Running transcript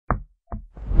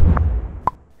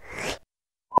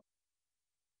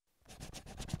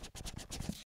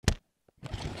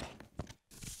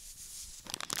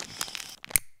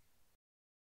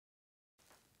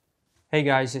Hey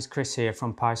guys, it's Chris here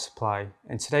from Pi Supply.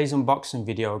 In today's unboxing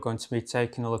video, we're going to be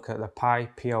taking a look at the Pi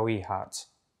PoE hat.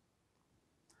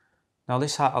 Now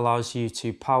this hat allows you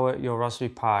to power your Raspberry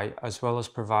Pi as well as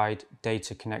provide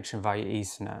data connection via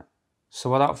Ethernet. So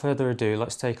without further ado,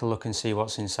 let's take a look and see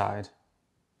what's inside.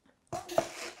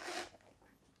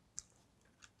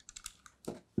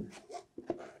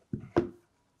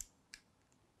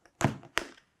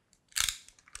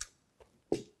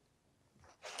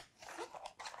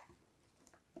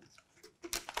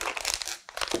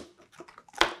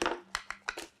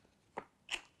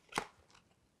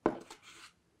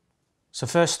 So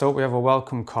first up, we have a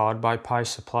welcome card by Pi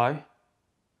Supply.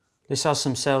 This has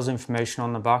some sales information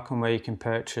on the back and where you can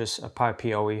purchase a Pi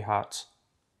PoE hat.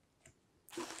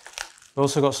 We've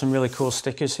also got some really cool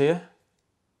stickers here.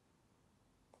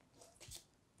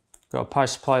 Got a Pi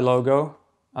Supply logo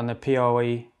and the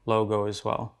PoE logo as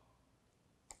well.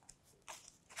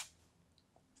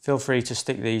 Feel free to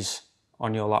stick these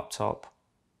on your laptop.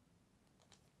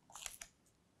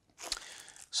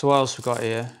 So what else we've got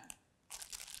here?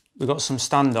 We've got some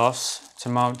standoffs to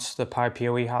mount the Pi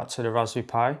PoE hat to the Raspberry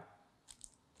Pi.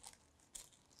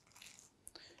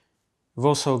 We've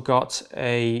also got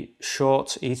a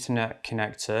short Ethernet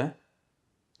connector.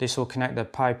 This will connect the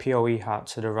Pi PoE hat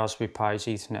to the Raspberry Pi's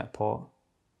Ethernet port.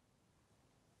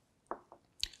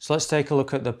 So let's take a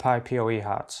look at the Pi PoE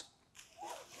hat.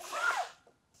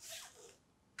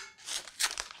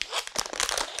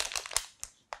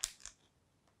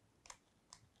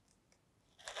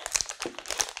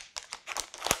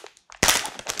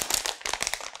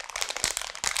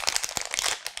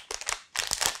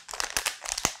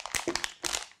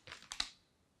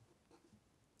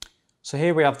 So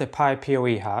here we have the Pi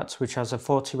PoE hat, which has a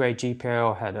 40-way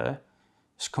GPIO header.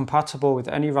 It's compatible with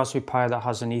any Raspberry Pi that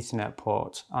has an Ethernet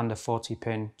port and a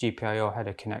 40-pin GPIO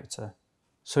header connector.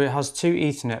 So it has two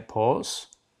Ethernet ports.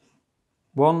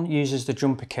 One uses the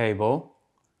jumper cable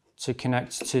to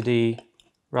connect to the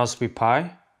Raspberry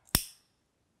Pi,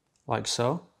 like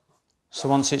so. So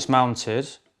once it's mounted,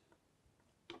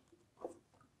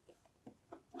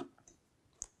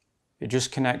 it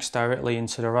just connects directly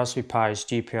into the Raspberry Pi's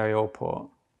GPIO port,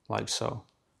 like so.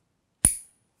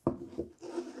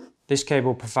 This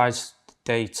cable provides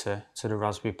data to the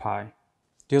Raspberry Pi.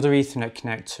 The other Ethernet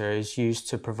connector is used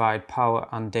to provide power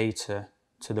and data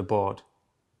to the board.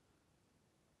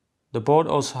 The board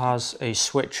also has a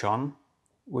switch on,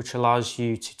 which allows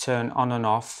you to turn on and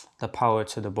off the power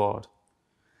to the board.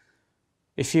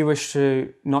 If you wish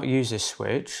to not use this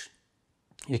switch,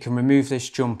 you can remove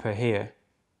this jumper here.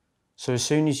 So as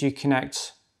soon as you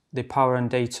connect the power and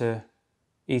data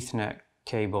Ethernet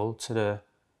cable to the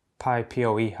Pi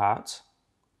PoE hat,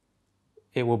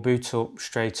 it will boot up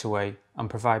straight away and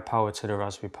provide power to the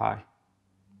Raspberry Pi.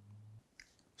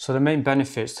 So the main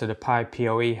benefits to the Pi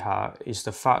PoE hat is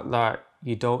the fact that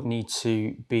you don't need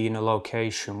to be in a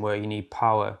location where you need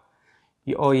power.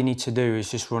 All you need to do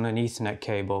is just run an Ethernet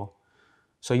cable.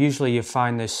 So usually you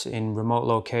find this in remote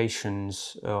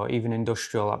locations or even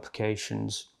industrial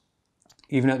applications.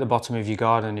 Even at the bottom of your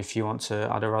garden, if you want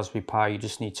to add a Raspberry Pi, you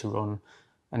just need to run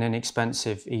an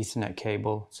inexpensive Ethernet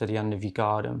cable to the end of your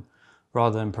garden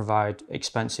rather than provide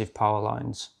expensive power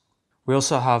lines. We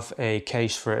also have a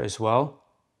case for it as well.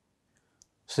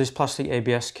 So this plastic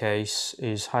ABS case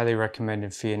is highly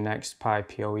recommended for your next Pi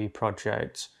PoE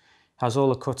project. It has all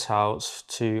the cutouts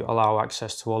to allow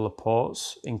access to all the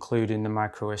ports, including the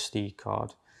micro SD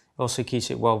card. It also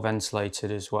keeps it well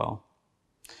ventilated as well.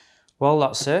 Well,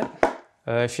 that's it.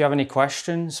 If you have any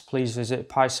questions, please visit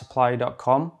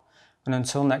pisupply.com, and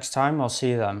until next time, I'll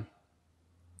see you then.